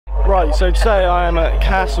Right, so today I am at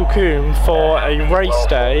Combe for a race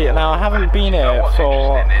day. Now I haven't been here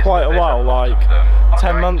for quite a while, like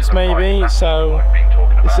 10 months maybe, so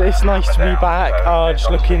it's nice to be back. Just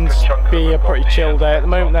looking to be a pretty chill day. At the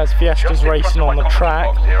moment there's Fiestas racing on the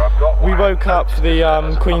track. We woke up for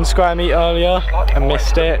the Queen Square meet earlier and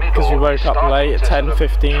missed it because we woke up late at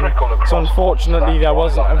 10:15. So unfortunately there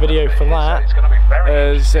wasn't a video for that,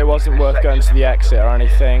 as it wasn't worth going to the exit or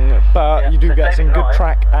anything, but you do get some good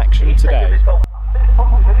track action today.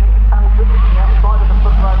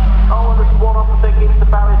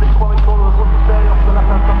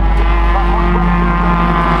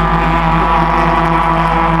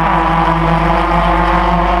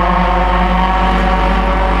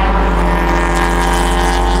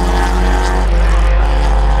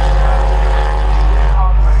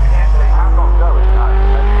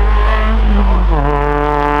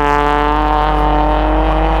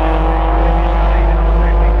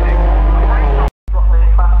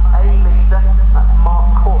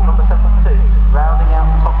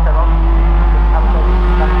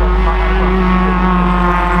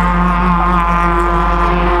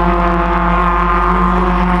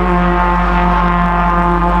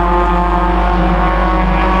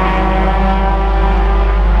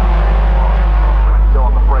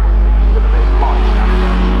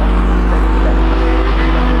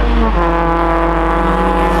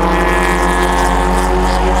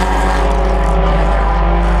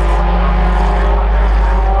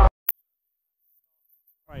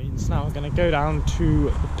 Now we're going to go down to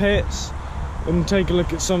the pits and take a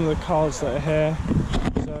look at some of the cars that are here.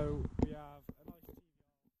 So we have a nice...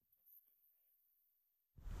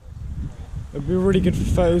 It'd be really good for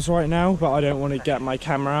photos right now, but I don't want to get my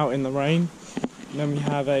camera out in the rain. And then we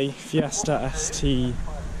have a Fiesta ST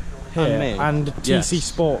here and TC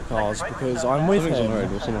Sport cars because I'm with him.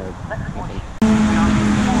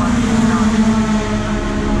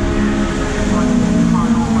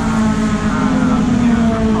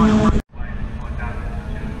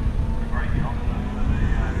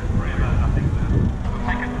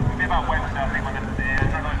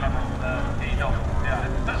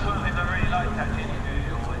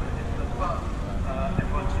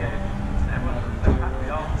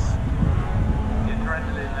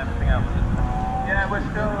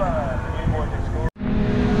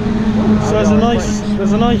 So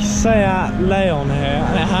there's a nice Seat Leon here,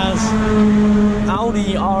 and it has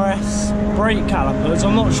Audi RS brake calipers.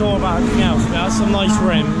 I'm not sure about anything else, but it has some nice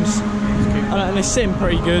rims, and it's sitting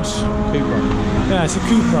pretty good. Cupra. Yeah, it's a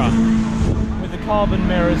Cupra with the carbon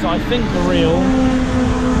mirrors. I think are real.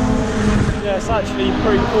 Yeah, it's actually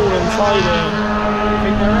pretty cool inside here. You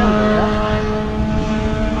think they're real?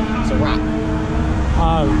 Yeah? It's a wrap.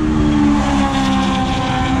 Oh,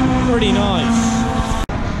 pretty nice.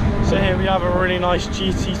 So here we have a really nice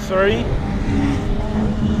GT3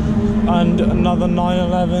 and another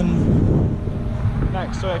 911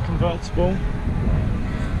 next to a convertible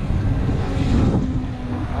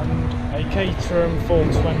and a Caterham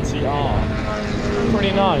 420R.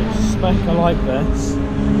 Pretty nice spec, I like this.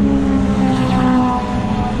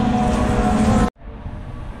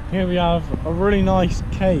 Here we have a really nice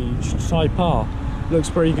caged Type R. Looks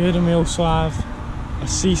pretty good, and we also have a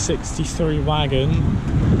C63 wagon.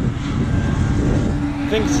 I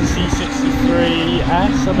think it's a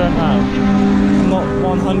C63S, I don't know. I'm not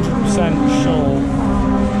 100% sure.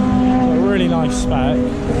 But a really nice spec.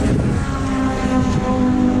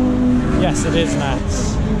 Yes, it is an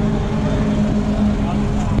S.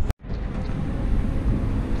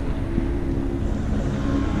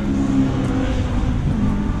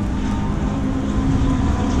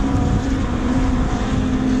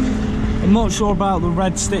 I'm not sure about the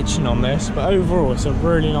red stitching on this, but overall it's a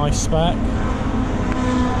really nice spec.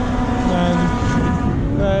 Then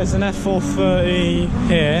there's an F430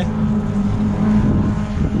 here.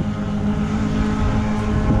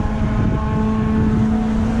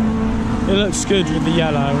 It looks good with the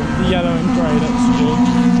yellow. The yellow and grey looks good.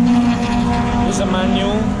 There's a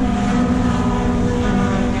manual.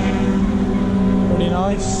 Pretty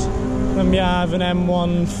nice. Then we have an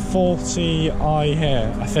M140i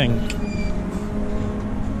here, I think.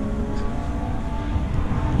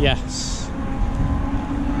 Yes.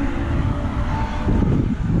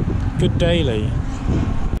 Good daily.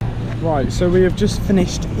 Right, so we have just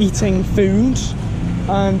finished eating food,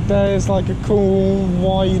 and there's like a cool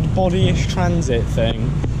wide body-ish transit thing.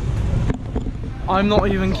 I'm not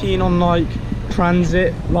even keen on like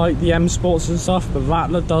transit like the M Sports and stuff, but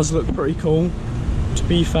that does look pretty cool, to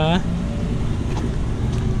be fair.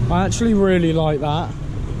 I actually really like that.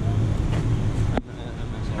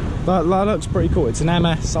 That looks pretty cool. It's an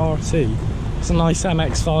MSRT. It's a nice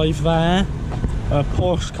MX-5 there, a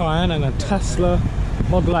Porsche Cayenne and a Tesla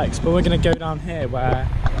Model X, but we're going to go down here where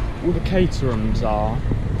all the Caterhams are.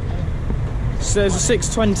 So there's a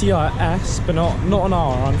 620S, but not an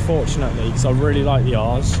R, unfortunately, because I really like the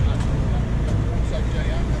Rs.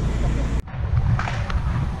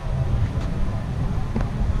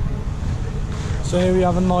 So here we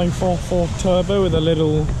have a 944 turbo with a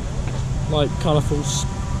little, like, colourful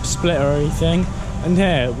splitter thing. And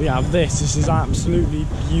here we have this. This is absolutely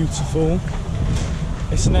beautiful.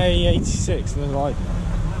 It's an AE86, and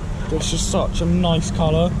it's just such a nice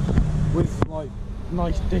colour with like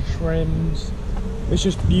nice dish rims. It's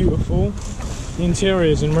just beautiful. The interior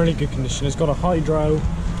is in really good condition. It's got a hydro.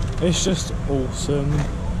 It's just awesome.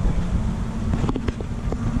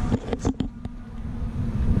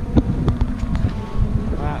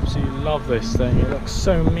 I absolutely love this thing. It looks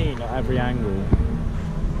so mean at every angle.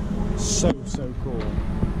 So cool.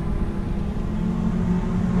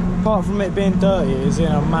 Apart from it being dirty, it is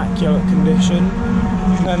in immaculate condition.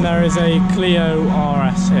 And then there is a Clio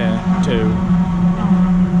RS here too.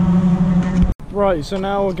 Right, so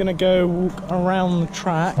now we're gonna go walk around the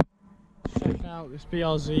track, check out this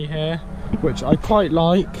BRZ here, which I quite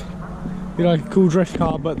like. Be like a cool drift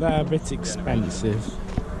car, but they're a bit expensive.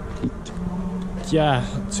 Yeah,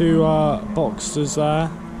 two Boxsters there.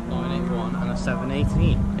 981 and a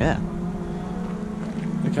 718. Yeah.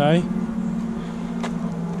 Okay.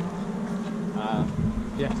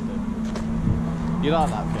 Fiesta. You like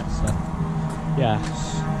that Fiesta? Yes.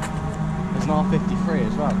 There's an R53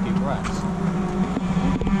 as well, BRSCC.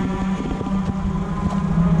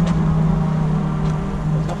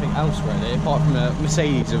 There's nothing else really, apart from a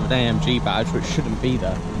Mercedes with an AMG badge, which shouldn't be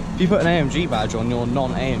there. If you put an AMG badge on your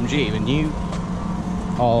non-AMG, then you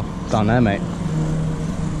are down there, mate.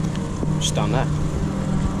 Just down there.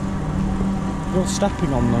 You're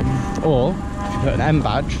stepping on them. Or if you put an M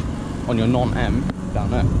badge on your non-M, down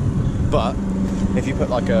there. But if you put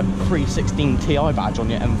like a 316 Ti badge on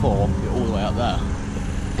your M4, you're all the way up there.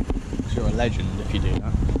 Because you're a legend if you do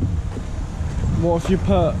that. What if you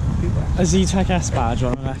put a Z-Tech S badge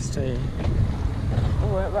on an ST? All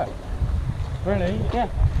the way up there. Really? Yeah,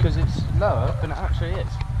 because it's lower than it actually is.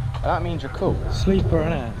 And that means you're cool. Sleeper,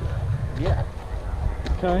 innit? Yeah.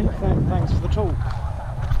 Okay, thanks for the talk.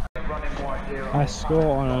 Escort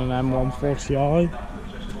on an M140i.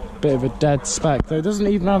 Bit of a dead spec though, doesn't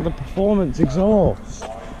even have the performance exhaust.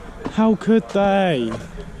 How could they? An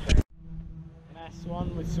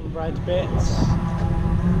S1 with some red bits.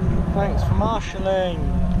 Thanks for marshalling.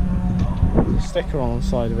 Sticker on the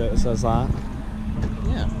side of it that says that.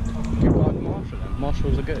 Yeah. People like marshalling.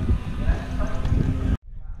 Marshals are good.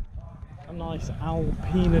 A nice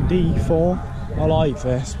Alpina D4. I like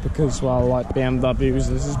this because, well, like BMWs,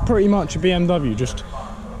 this is pretty much a BMW, just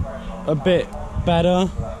a bit better.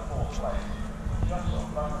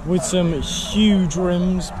 With some huge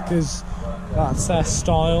rims because that's their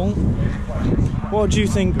style. What do you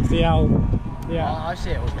think of the Al? Yeah, I see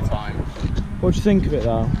it all the time. What do you think of it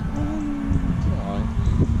though? Alright.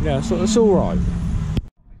 Yeah, so it's all right.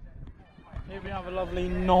 Here we have a lovely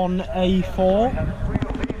non-A4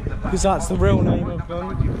 because that's the real name of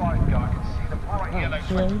them.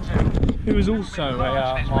 Who is also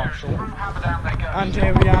a Marshall. And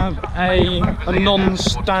here we have a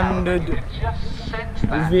non-standard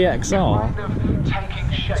VXR.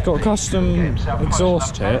 It's got custom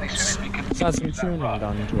exhaust tips. It's had some tuning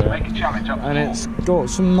done to it. And it's got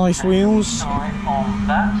some nice wheels.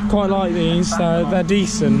 Quite like these. They're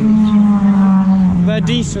decent. They're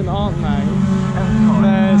decent, aren't they?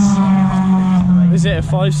 There's... Is it a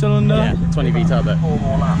 5-cylinder? Yeah, 20V turbo.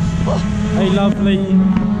 A lovely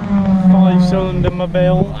 5-cylinder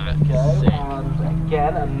mobile. And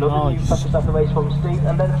again, another new fastest up the race from Steve,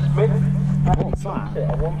 and then Smith. What's that?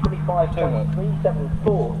 At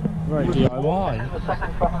 125.374. Very DIY. The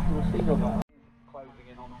second fastest from Steve on that. Closing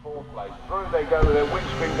in on 4th place. Through they go with their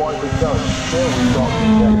windscreen wipers going. Still we've got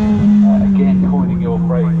again coining your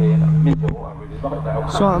phrase in middle. I really like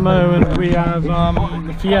that. So at the moment we have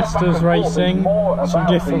the Fiestas racing, some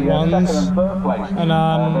different ones, and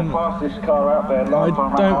I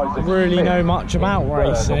don't really know much about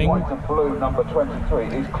racing.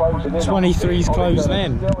 23's closing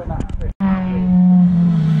in.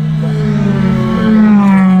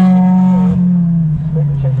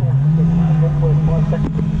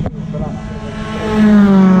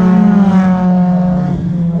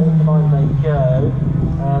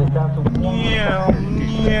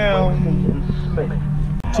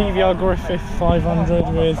 TVR Griffith 500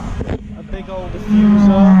 with a big old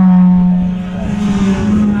diffuser.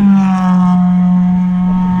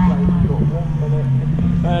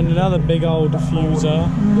 then another big old diffuser,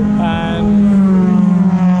 and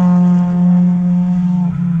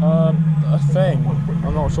a thing.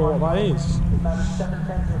 I'm not sure what that is.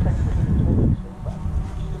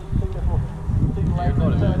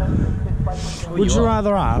 Would you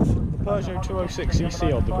rather have the Peugeot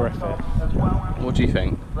 206cc or the Griffith? What do you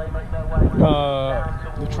think?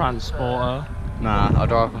 The Transporter. Nah,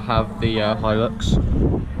 I'd rather have the Hilux.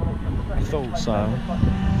 I thought so.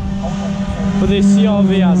 But this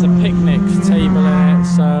CRV has a picnic table in it,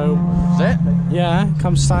 so... Is it? Yeah,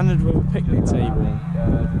 comes standard with a picnic table.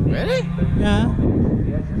 Really? Yeah.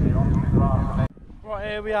 Right,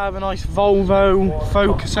 here we have a nice Volvo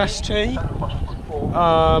Focus ST,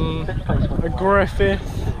 a Griffith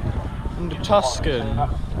and a Tuscan. I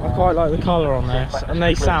quite like the colour on this, and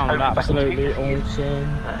they sound absolutely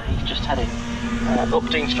awesome. He's just heading up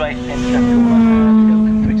Dean Straight into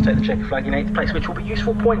to take the checker flag in 8th place, which will be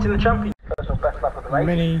useful points in the championship. Best lap of the race.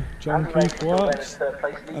 Mini John Cooper works,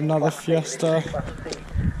 another Fiesta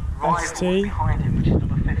ST,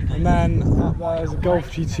 and then up there's a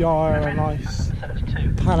Golf GTI, a nice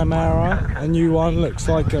Panamera, a new one, looks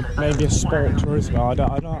like maybe a Sport Turismo.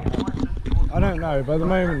 I don't know, but at the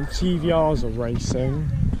moment the TVRs are racing.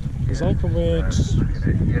 There's like a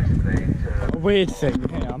weird thing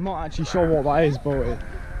here. I'm not actually sure what that is, but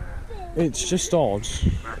it's just odd.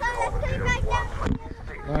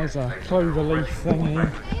 There's a clover leaf thingy.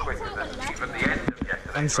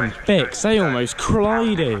 And some Bix, they almost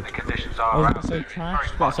collided. I was going to say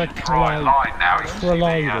crashed, but I said collided.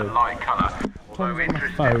 Tom's on the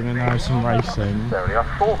phone and now some racing. I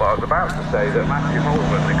thought I was about to say that Matthew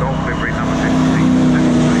Holman, the golf livery number 15,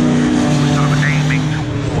 was sort of aiming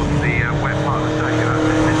towards the wet part of the circuit.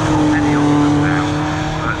 There's not many of them now,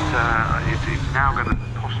 but it's now going to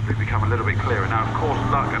possibly become a little bit clearer. Now, of course,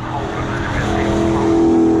 Luck and Holman are going to be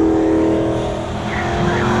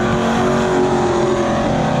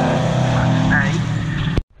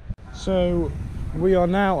So we are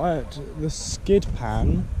now at the skid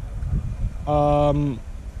pan,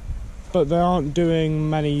 but they aren't doing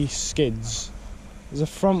many skids. There's a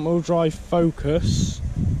front wheel drive Focus.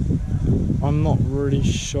 I'm not really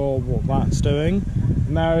sure what that's doing.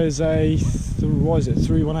 And there is a, what is it,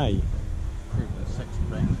 318?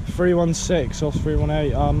 316 or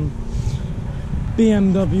 318.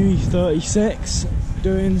 BMW E36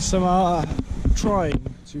 doing some trying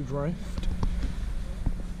to drift.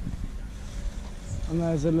 And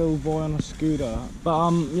there's a little boy on a scooter.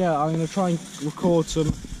 But yeah, I'm gonna try and record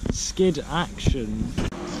some skid action.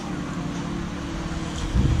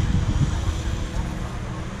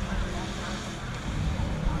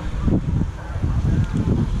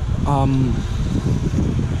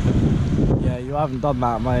 Yeah, you haven't done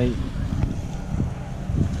that, mate.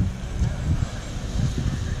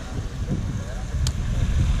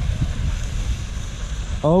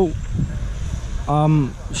 Oh,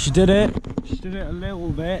 she did it. She did it a little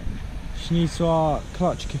bit. She needs to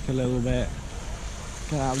clutch kick a little bit.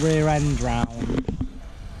 Get that rear end round.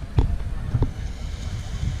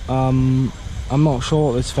 I'm not sure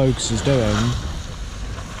what this Focus is doing.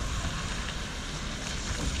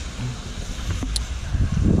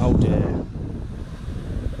 Oh dear.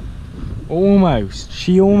 Almost.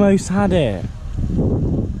 She almost had it.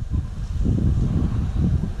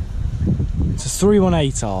 It's a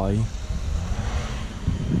 318i.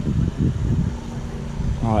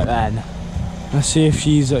 Alright then. Let's see if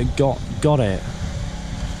she's got it.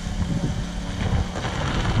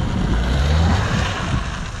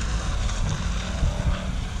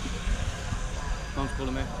 Tom's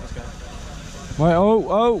calling me. Let's go. Wait,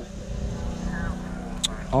 oh.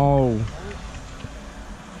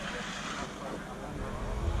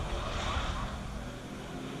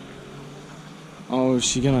 Oh, is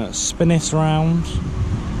she gonna spin it around?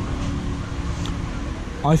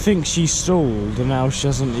 I think she stalled and now she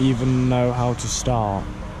doesn't even know how to start.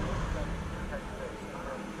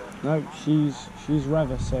 No, she's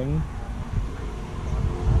reversing.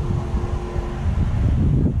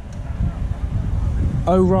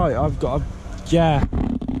 Oh right, yeah.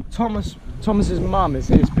 Thomas's mum is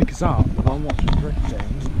here to pick us up and I'm watching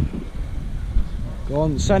drifting. Go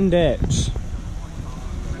on, send it.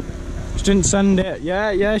 She didn't send it.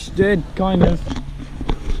 Yeah, she did, kind of.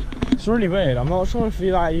 It's really weird. I'm not sure if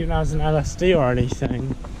that even has an LSD or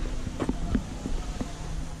anything.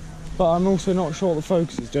 But I'm also not sure what the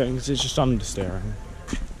Focus is doing because it's just understeering.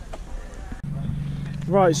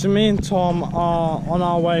 Right, so me and Tom are on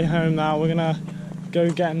our way home now. We're gonna go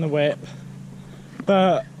get in the whip.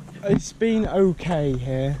 But it's been okay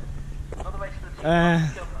here.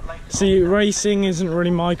 See, racing isn't really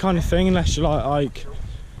my kind of thing unless you like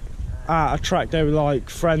at a track day with like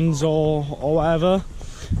friends or whatever,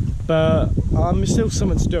 but it's still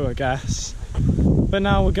something to do, I guess. But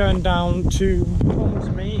now we're going down to Combe's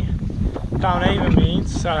meet, down Avonmead,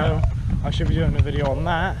 so I should be doing a video on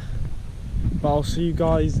that, but I'll see you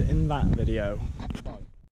guys in that video.